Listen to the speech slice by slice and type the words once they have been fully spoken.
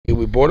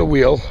bought a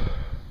wheel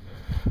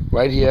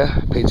right here,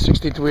 paid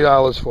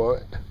 $63 for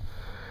it,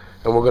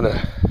 and we're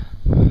gonna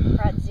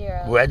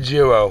red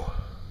zero.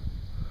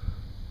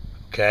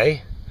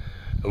 Okay,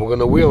 and we're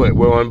gonna wheel it.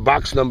 We're on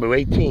box number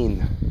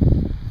 18.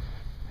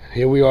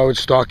 Here we are at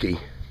Starkey.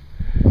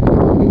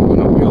 We're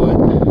gonna wheel it,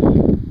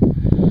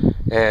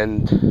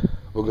 and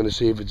we're gonna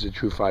see if it's a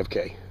true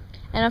 5K.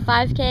 And a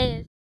 5K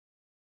is.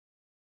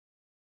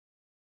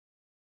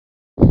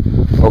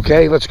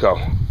 Okay, let's go.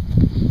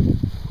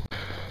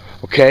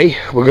 Okay,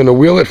 we're gonna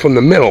wheel it from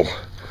the middle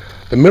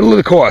of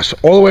the course,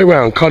 all the way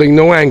around, cutting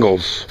no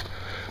angles.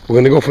 We're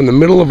gonna go from the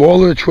middle of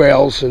all of the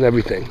trails and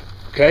everything.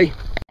 Okay?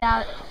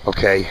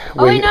 Okay.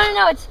 Oh wait,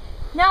 no, it's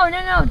no,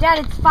 Dad,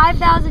 it's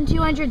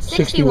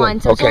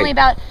 5,261. So it's okay. only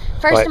about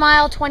first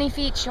mile 20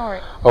 feet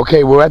short.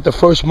 Okay, we're at the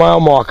first mile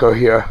marker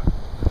here.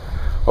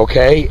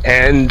 Okay,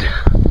 and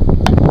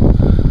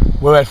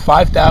we're at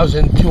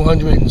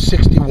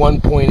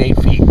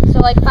 5,261.8 feet. So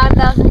like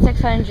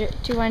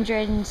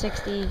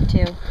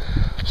 5,262.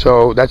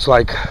 So that's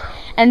like.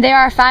 And there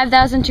are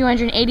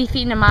 5,280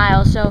 feet in a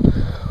mile. So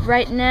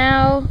right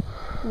now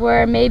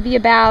we're maybe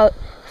about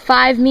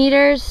 5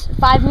 meters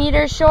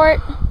short.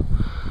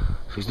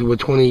 We're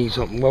 20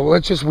 something. Well,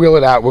 let's just wheel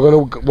it out.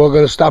 We're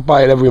gonna stop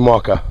by at every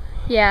marker.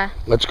 Yeah.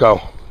 Let's go.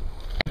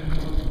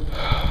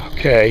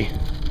 Okay.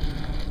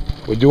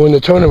 We're doing the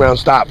turnaround.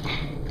 Stop.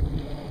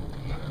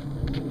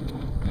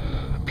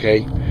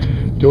 Okay.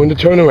 Doing the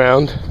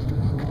turnaround.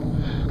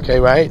 Okay,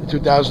 right?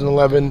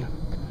 2011.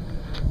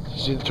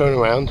 See the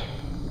turnaround.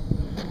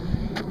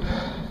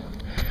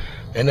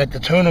 And at the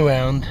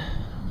turnaround,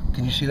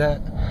 can you see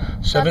that?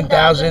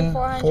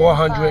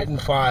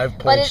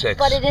 7,405.6.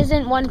 But it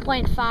isn't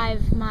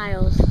 1.5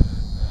 miles.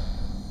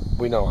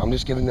 We know. I'm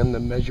just giving them the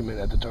measurement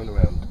at the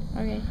turnaround.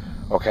 Okay.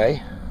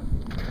 Okay?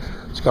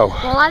 Let's go.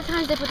 Well, a lot of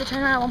times they put the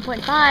turnaround at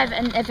 1.5,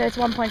 and if it's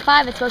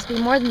 1.5, it's supposed to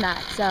be more than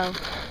that, so.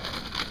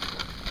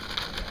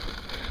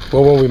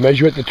 Well, when we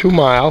measure at the 2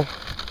 mile,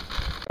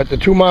 at the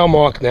 2 mile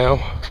mark now,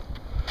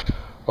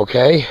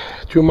 okay?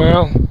 2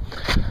 mile.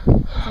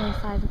 It's only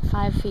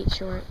 5 feet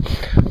short.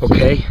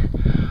 Okay.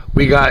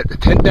 We got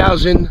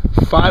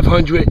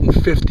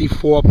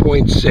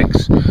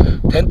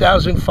 10,554.6.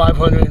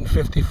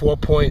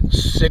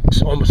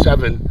 10,554.6, almost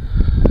 7.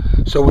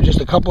 So we're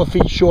just a couple of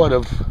feet short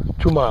of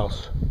 2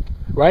 miles,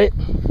 right?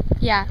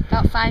 Yeah,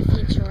 about 5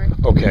 feet short.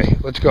 Okay,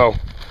 let's go.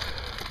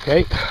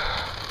 Okay.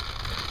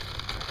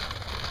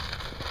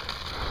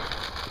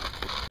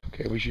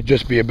 Okay, we should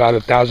just be about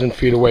 1,000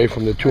 feet away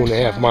from the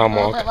 2.5 mile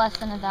mark. A little bit less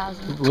than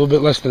 1,000. A little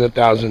bit less than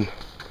 1,000.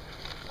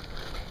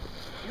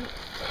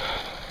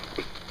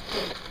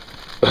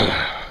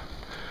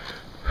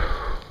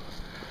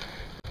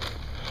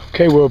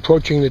 Okay, we're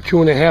approaching the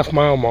 2.5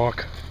 mile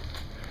mark.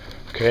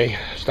 Okay,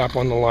 stop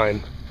on the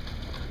line.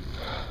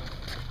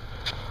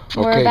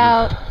 We're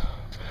about.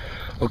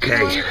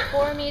 Okay.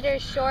 4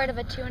 meters short of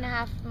a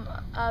 2.5.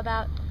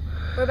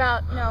 We're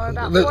about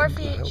 4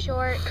 feet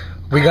short.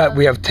 We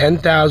have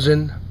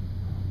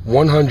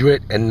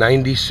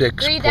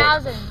 10,196.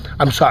 3,000.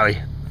 I'm sorry,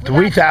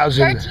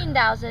 3,000.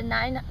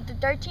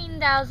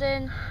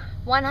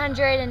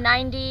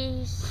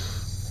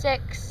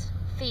 13,196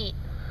 feet.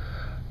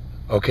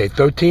 Okay,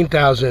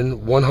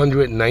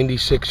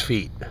 13,196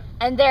 feet.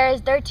 And there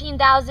is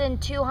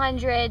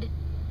 13,200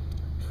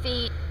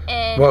 feet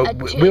in well, a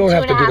we don't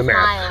have to do the math.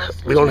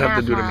 Miles, we don't have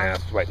to do the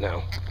math right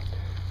now.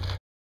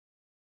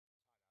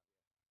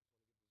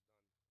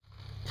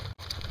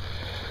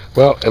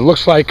 Well, it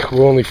looks like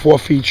we're only 4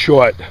 feet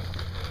short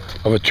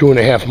of a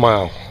 2.5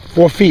 mile.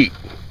 4 feet.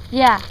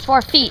 Yeah,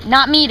 4 feet,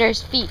 not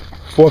meters, feet.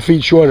 4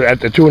 feet short at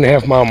the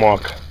 2.5 mile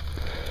mark.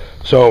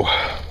 So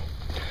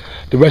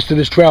the rest of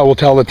this trail will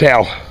tell the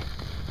tale.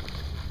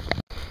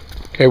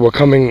 Okay, we're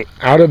coming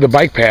out of the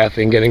bike path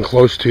and getting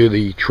close to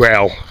the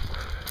trail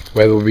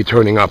where we'll be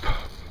turning up.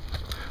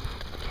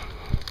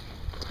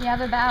 You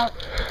have about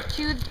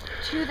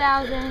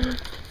 2,000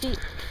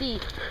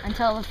 feet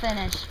until the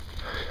finish.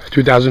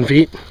 2,000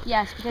 feet?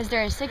 Yes, because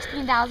there is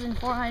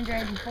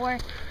 16,404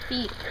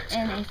 feet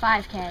in a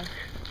 5K.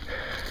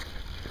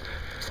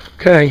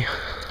 Okay.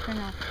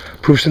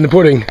 Proof's in the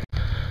pudding.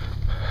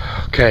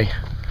 Okay.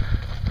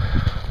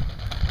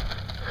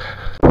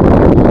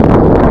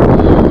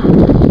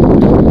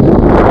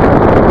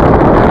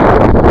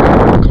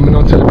 Coming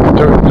onto the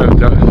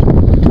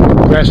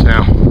grass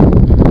now.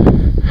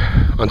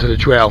 Onto the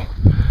trail.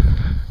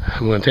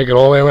 I'm going to take it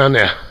all the way around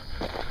there.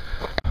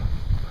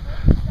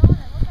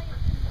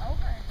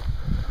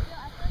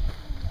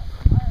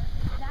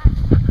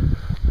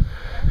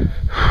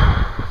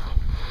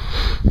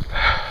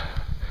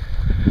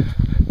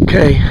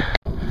 Okay.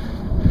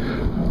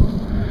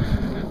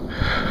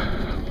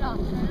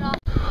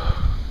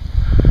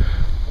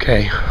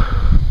 Okay.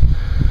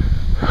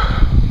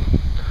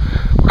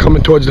 We're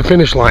coming towards the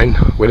finish line,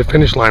 where the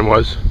finish line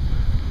was.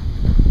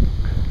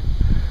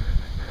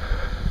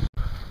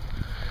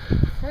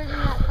 Currently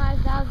at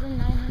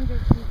 5,900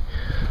 feet.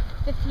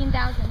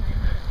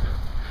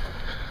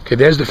 15,900. Okay,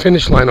 there's the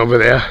finish line over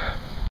there.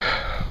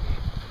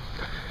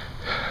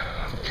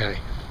 Okay.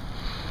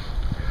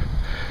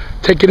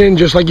 Take it in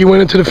just like you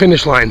went into the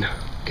finish line,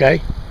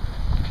 okay?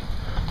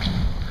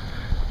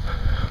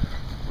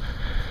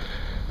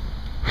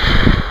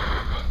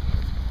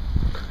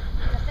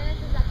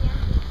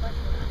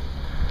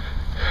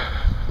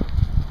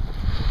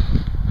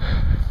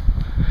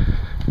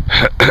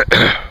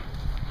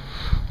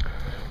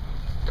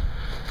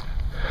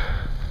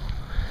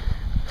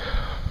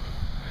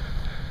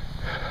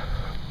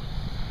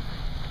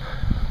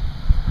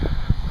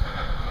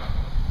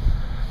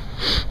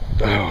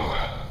 Oh.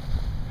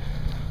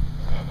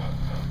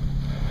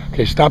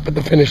 Okay, stop at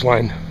the finish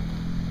line.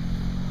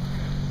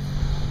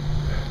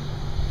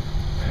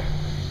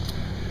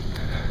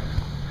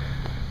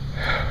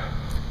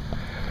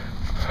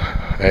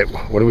 All right,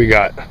 what do we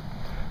got?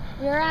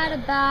 We're at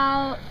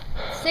about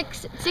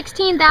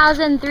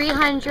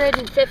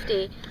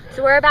 16,350.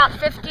 So we're about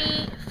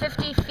 50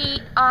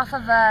 feet off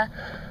of a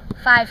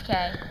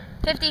 5K.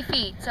 50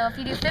 feet. So if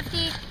you do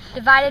 50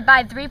 divided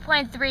by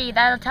 3.3,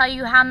 that'll tell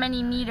you how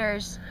many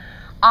meters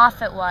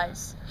off it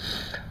was.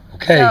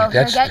 Okay, so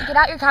that's... Get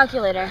out your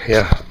calculator.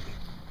 Yeah.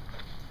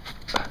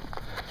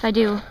 If I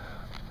do,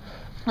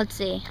 let's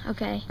see,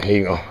 okay. Here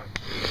you go.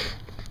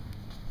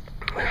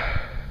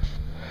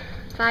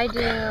 If I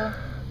do...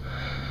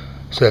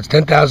 So that's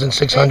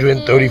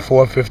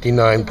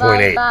 10,634.59.8.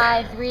 Divided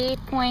by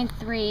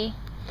 3.3.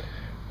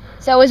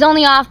 So it was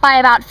only off by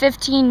about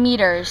 15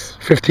 meters.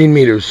 15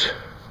 meters.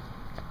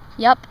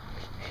 Yep.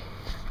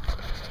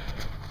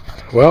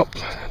 Well,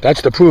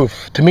 that's the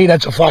proof. To me,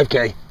 that's a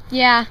 5K.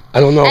 Yeah. I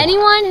don't know.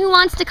 Anyone who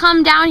wants to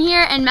come down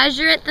here and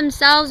measure it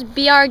themselves,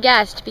 be our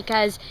guest,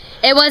 because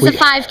it was a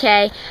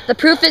 5K. The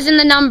proof is in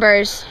the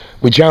numbers.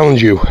 We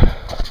challenge you.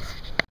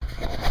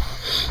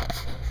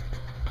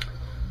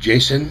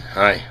 Jason,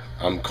 hi.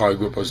 I'm Carl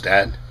Grippo's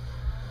dad.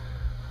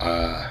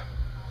 I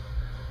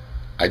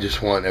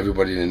just want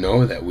everybody to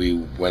know that we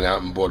went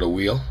out and bought a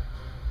wheel.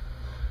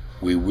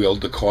 We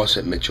wheeled the course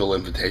at Mitchell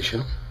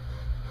Invitational.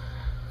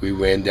 We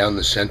ran down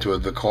the center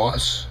of the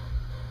course.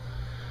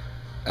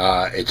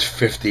 It's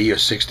 50 or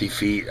 60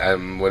 feet,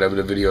 whatever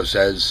the video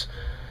says,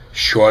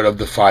 short of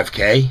the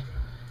 5K.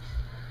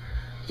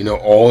 You know,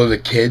 all of the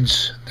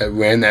kids that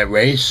ran that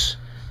race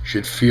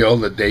should feel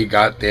that they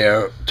got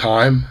their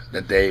time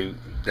that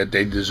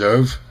they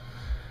deserve.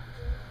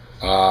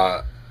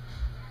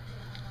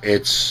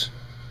 It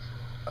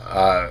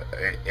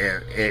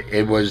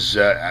was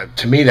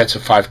to me, that's a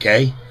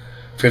 5K.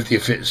 50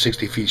 or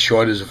 60 feet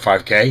short is a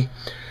 5K,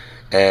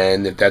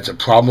 and if that's a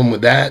problem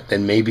with that,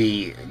 then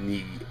maybe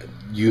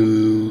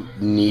you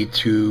need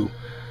to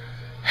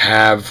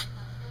have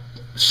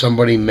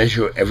somebody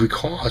measure every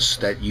course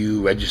that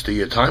you register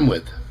your time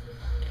with.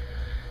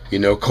 You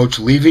know, Coach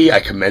Leavey,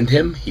 I commend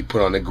him. He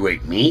put on a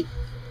great meet.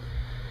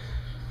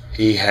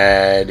 He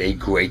had a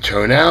great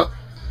turnout.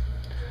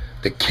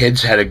 The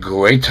kids had a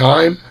great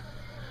time.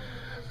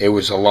 It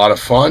was a lot of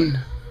fun.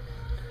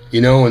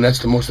 You know, and that's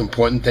the most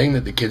important thing,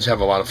 that the kids have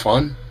a lot of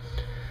fun.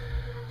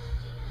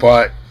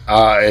 But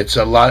it's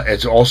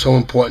also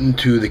important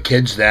to the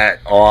kids that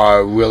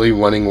are really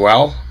running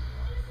well.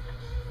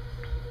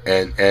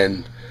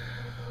 And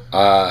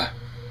I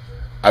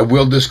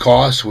wheeled this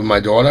course with my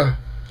daughter.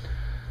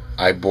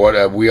 I bought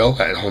a wheel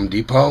at Home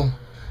Depot.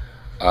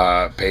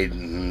 Paid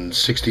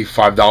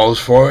 $65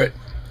 for it,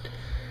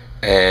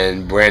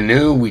 and brand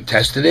new. We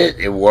tested it.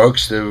 It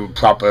works, the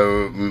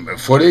proper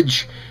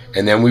footage,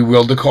 and then we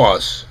wheeled the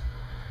course.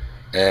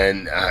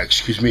 And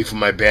excuse me for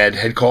my bad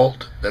head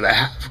cold that I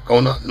have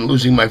going on and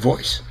losing my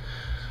voice,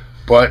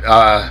 but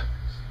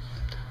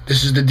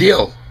this is the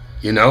deal,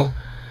 you know.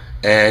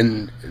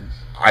 And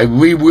I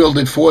re-wheeled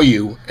it for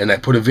you, and I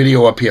put a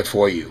video up here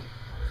for you.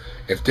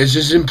 If this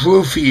is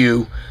improved for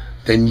you,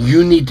 then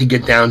you need to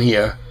get down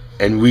here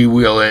and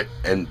re-wheel it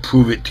and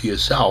prove it to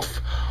yourself.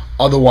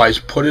 Otherwise,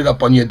 put it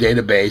up on your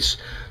database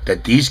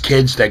that these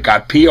kids that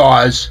got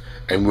PRs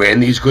and ran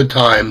these good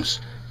times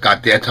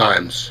got their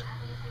times.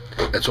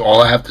 That's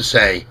all I have to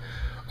say.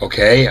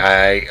 Okay,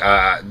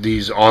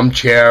 these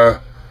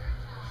armchair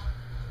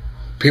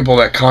people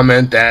that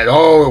comment that,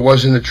 oh, it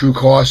wasn't a true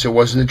course, it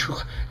wasn't a true.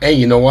 Hey,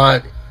 you know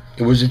what?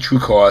 It was a true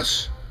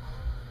course.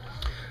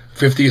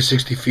 50 or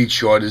 60 feet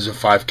short is a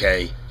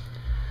 5K.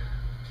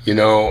 You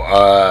know,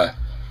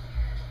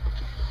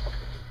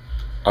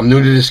 I'm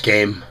new to this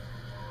game,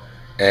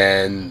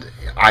 and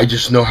I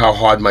just know how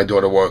hard my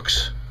daughter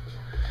works.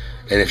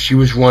 And if she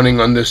was running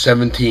under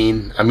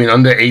 17,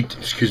 under 8,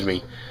 excuse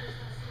me,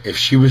 if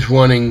she was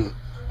running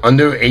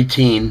under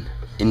 18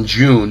 in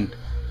June,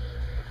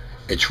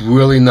 it's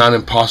really not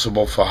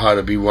impossible for her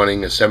to be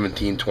running a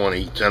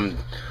 17:20,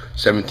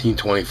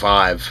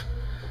 17:25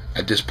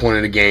 at this point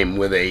in the game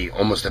with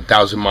almost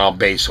 1,000-mile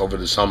base over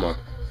the summer.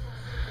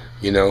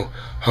 You know,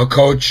 her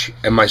coach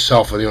and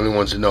myself are the only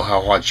ones that know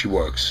how hard she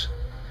works.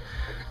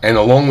 And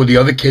along with the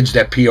other kids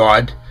that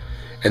PR'd,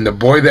 and the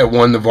boy that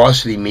won the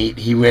varsity meet,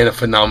 he ran a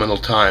phenomenal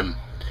time.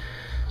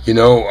 You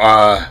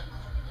know,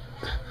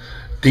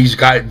 these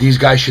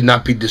guys should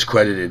not be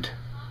discredited.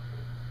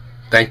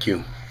 Thank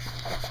you.